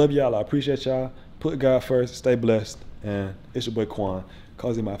to say I love y'all. I appreciate y'all. Put God first. Stay blessed. And it's your boy Quan.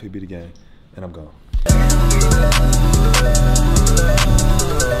 Cause him out, be the game. And I'm gone.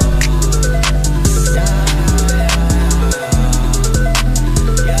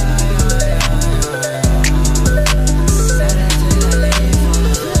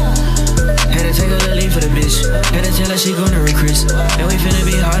 Had to tell her she gonna recruit, and we finna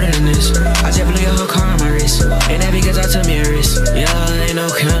be harder than this. I just blew your whole car on my wrist, and that because I took me a risk. Yeah, ain't no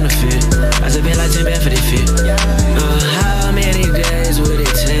counterfeit. I just been like 10 bad for this fit.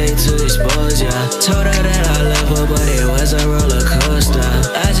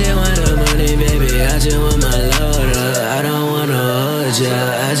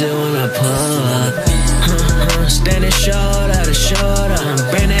 just wanna pull up. Standing shoulder to shoulder.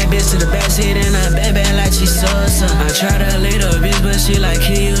 Bring that bitch to the backseat and I bang bang like she Sosa. I try to lead a bitch, but she like,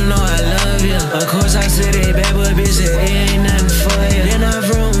 hey, you know I love you. Of course I said it back, but bitch, it ain't nothing for you. Then I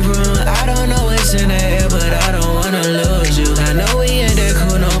vroom vroom. I don't know what's in the air, but I don't wanna lose you. I know we ain't that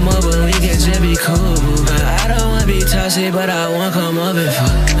cool no more, but we can just be cool. I don't wanna be toxic, but I wanna come up and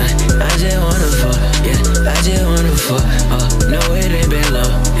fuck. I just wanna fuck, yeah. I just wanna fuck. No, it ain't been low,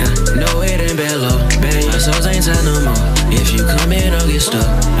 yeah. No, it ain't been low, baby. My souls ain't tied no more. If you come here, don't get stuck.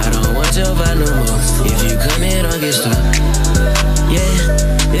 I don't want your vibe no more. If you come here, don't get stuck. Yeah,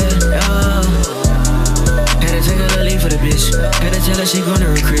 oh. Had to take a little leave for the bitch. Had to tell her she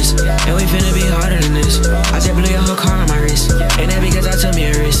gonna recruit. And we finna be harder than this. I just blew your whole car on my wrist. And that because I took me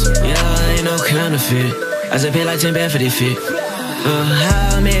a risk. Yeah, ain't no counterfeit. I just pay like 10 bad for this fit.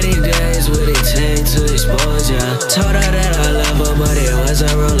 How many days would it take to expose ya? Told her that I love her, but it was a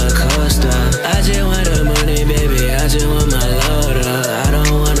roller coaster. I just want the money, baby, I just want my loader. I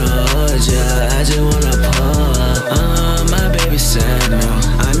don't wanna hold ya, I just wanna pull. My baby said no,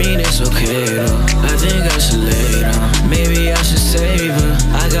 I mean it's okay though. I think I should later, maybe I should save her.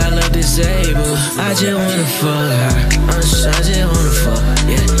 I got love disabled, I just wanna fuck her. I just wanna fuck,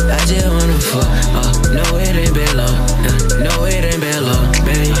 yeah, I just wanna fuck. No, it ain't been low, no, it ain't been low,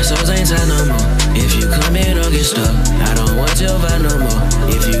 baby. My souls ain't tied no more. If you come here, don't get stuck. I don't want your vibe no more.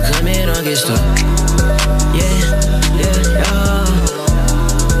 If you come here, don't get stuck. Yeah.